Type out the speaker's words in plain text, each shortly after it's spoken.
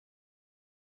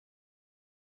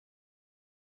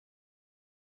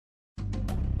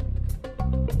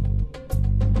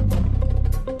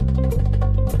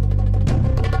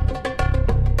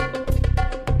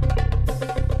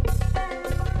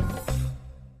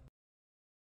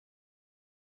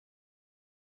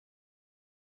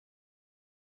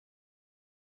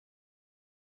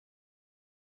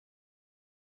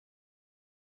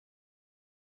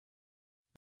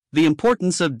The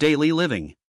importance of daily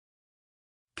living.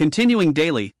 Continuing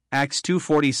daily, Acts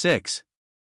 2:46.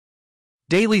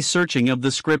 Daily searching of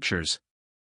the Scriptures.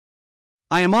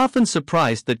 I am often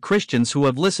surprised that Christians who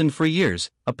have listened for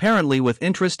years, apparently with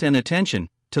interest and attention,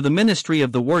 to the ministry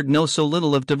of the Word know so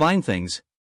little of divine things.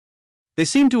 They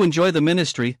seem to enjoy the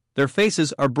ministry, their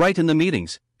faces are bright in the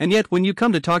meetings, and yet when you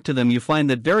come to talk to them you find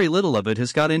that very little of it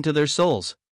has got into their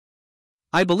souls.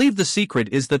 I believe the secret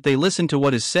is that they listen to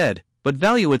what is said, but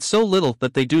value it so little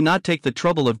that they do not take the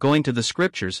trouble of going to the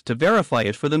Scriptures to verify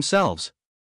it for themselves.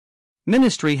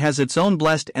 Ministry has its own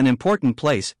blessed and important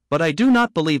place, but I do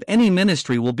not believe any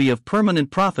ministry will be of permanent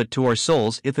profit to our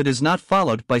souls if it is not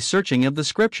followed by searching of the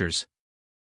Scriptures.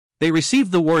 They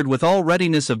receive the Word with all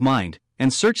readiness of mind,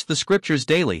 and search the Scriptures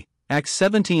daily, Acts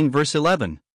 17 verse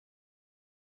 11.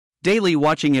 Daily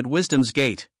watching at wisdom's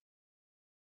gate.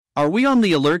 Are we on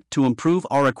the alert to improve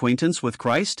our acquaintance with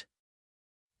Christ?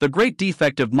 The great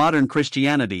defect of modern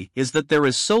Christianity is that there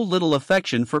is so little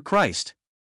affection for Christ.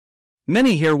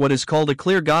 Many hear what is called a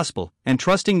clear gospel, and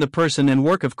trusting the person and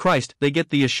work of Christ, they get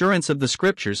the assurance of the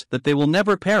Scriptures that they will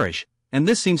never perish, and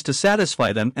this seems to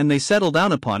satisfy them, and they settle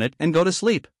down upon it and go to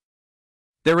sleep.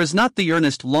 There is not the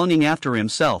earnest longing after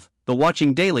Himself, the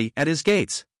watching daily at His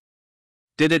gates.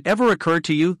 Did it ever occur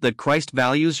to you that Christ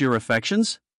values your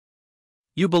affections?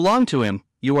 You belong to Him,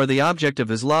 you are the object of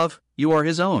His love, you are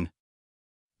His own.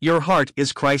 Your heart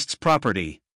is Christ's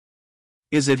property.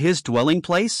 Is it His dwelling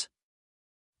place?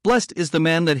 Blessed is the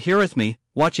man that heareth me,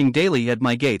 watching daily at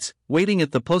my gates, waiting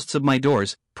at the posts of my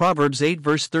doors, Proverbs 8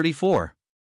 verse 34.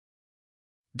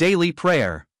 Daily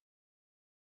prayer.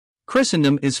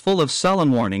 Christendom is full of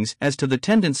solemn warnings as to the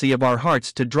tendency of our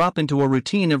hearts to drop into a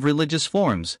routine of religious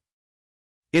forms.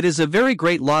 It is a very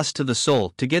great loss to the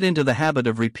soul to get into the habit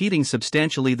of repeating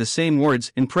substantially the same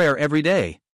words in prayer every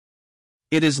day.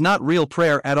 It is not real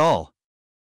prayer at all.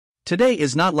 Today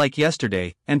is not like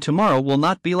yesterday, and tomorrow will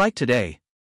not be like today.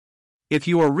 If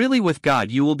you are really with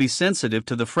God, you will be sensitive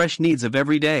to the fresh needs of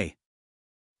every day.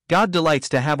 God delights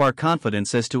to have our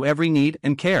confidence as to every need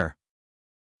and care.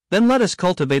 Then let us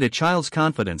cultivate a child's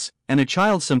confidence and a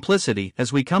child's simplicity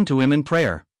as we come to Him in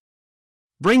prayer.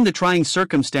 Bring the trying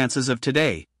circumstances of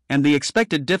today, and the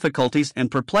expected difficulties and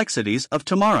perplexities of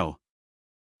tomorrow.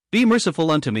 Be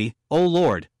merciful unto me, O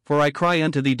Lord, for I cry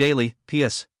unto Thee daily.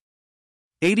 P.S.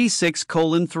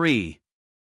 86:3.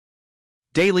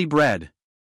 Daily bread.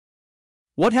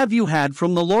 What have you had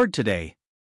from the Lord today?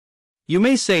 You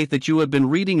may say that you have been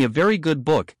reading a very good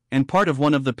book, and part of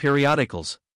one of the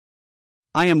periodicals.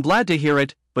 I am glad to hear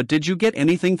it, but did you get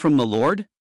anything from the Lord?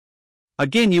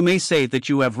 Again, you may say that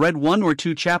you have read 1 or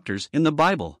 2 chapters in the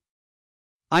Bible.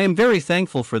 I am very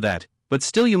thankful for that, but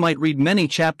still you might read many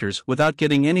chapters without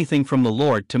getting anything from the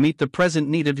Lord to meet the present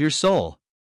need of your soul.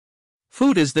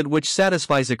 Food is that which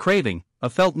satisfies a craving, a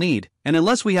felt need, and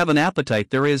unless we have an appetite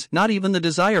there is not even the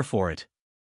desire for it.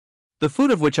 The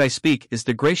food of which I speak is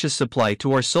the gracious supply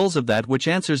to our souls of that which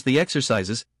answers the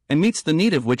exercises, and meets the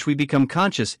need of which we become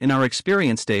conscious in our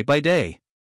experience day by day.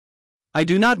 I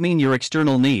do not mean your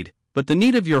external need, but the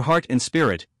need of your heart and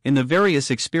spirit, in the various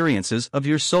experiences of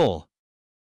your soul.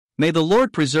 May the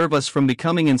Lord preserve us from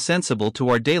becoming insensible to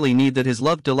our daily need that His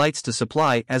love delights to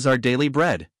supply as our daily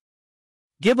bread.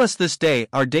 Give us this day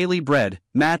our daily bread,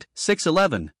 Matt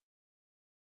 6:11.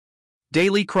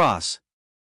 Daily cross.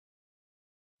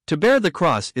 To bear the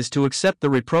cross is to accept the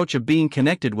reproach of being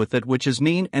connected with that which is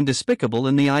mean and despicable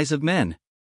in the eyes of men.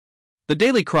 The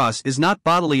daily cross is not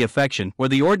bodily affection or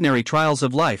the ordinary trials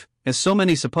of life, as so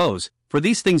many suppose, for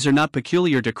these things are not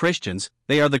peculiar to Christians,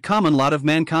 they are the common lot of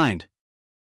mankind.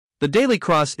 The daily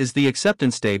cross is the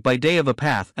acceptance day by day of a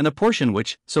path and a portion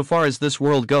which, so far as this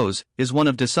world goes, is one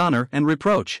of dishonor and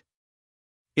reproach.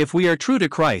 If we are true to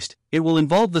Christ, it will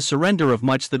involve the surrender of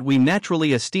much that we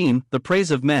naturally esteem, the praise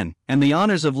of men, and the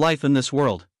honors of life in this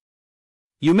world.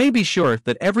 You may be sure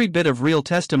that every bit of real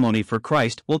testimony for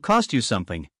Christ will cost you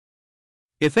something.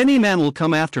 If any man will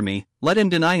come after me, let him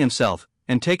deny himself,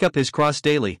 and take up his cross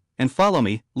daily, and follow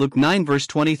me. Luke 9 verse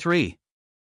 23.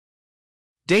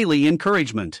 Daily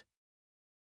encouragement.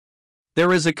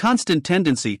 There is a constant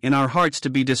tendency in our hearts to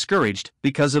be discouraged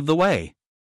because of the way.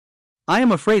 I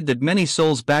am afraid that many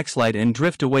souls backslide and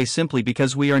drift away simply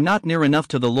because we are not near enough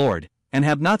to the Lord, and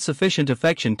have not sufficient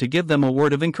affection to give them a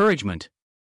word of encouragement.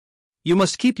 You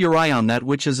must keep your eye on that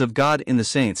which is of God in the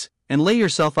saints, and lay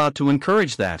yourself out to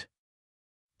encourage that,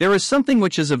 There is something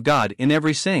which is of God in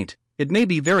every saint. It may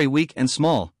be very weak and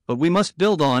small, but we must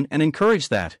build on and encourage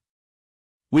that.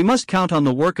 We must count on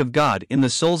the work of God in the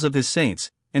souls of His saints,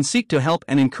 and seek to help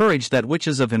and encourage that which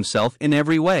is of Himself in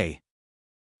every way.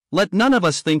 Let none of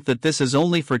us think that this is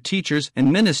only for teachers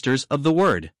and ministers of the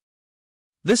Word.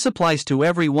 This applies to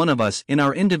every one of us in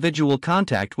our individual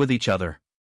contact with each other.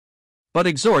 But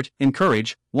exhort,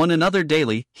 encourage, one another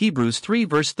daily, Hebrews 3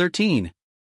 verse 13.